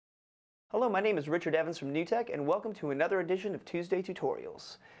Hello, my name is Richard Evans from NewTek, and welcome to another edition of Tuesday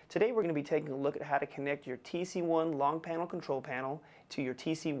Tutorials. Today we're going to be taking a look at how to connect your TC1 long panel control panel to your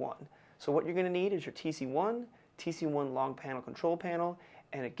TC1. So what you're going to need is your TC1, TC1 long panel control panel,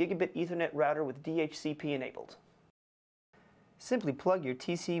 and a gigabit Ethernet router with DHCP enabled. Simply plug your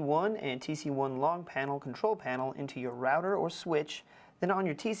TC1 and TC1 long panel control panel into your router or switch, then on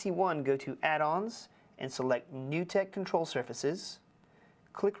your TC1 go to Add-ons and select NewTek Control Surfaces.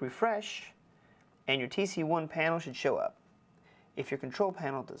 Click Refresh, and your TC1 panel should show up. If your control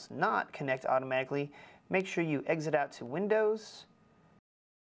panel does not connect automatically, make sure you exit out to Windows,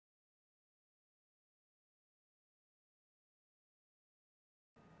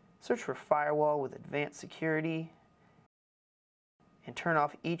 search for Firewall with Advanced Security, and turn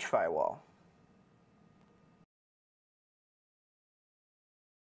off each firewall.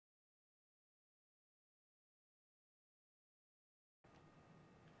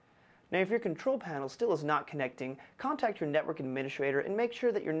 Now, if your control panel still is not connecting, contact your network administrator and make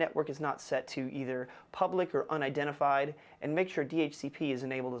sure that your network is not set to either public or unidentified, and make sure DHCP is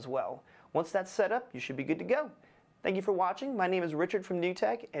enabled as well. Once that's set up, you should be good to go. Thank you for watching. My name is Richard from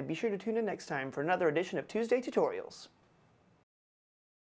NewTek, and be sure to tune in next time for another edition of Tuesday Tutorials.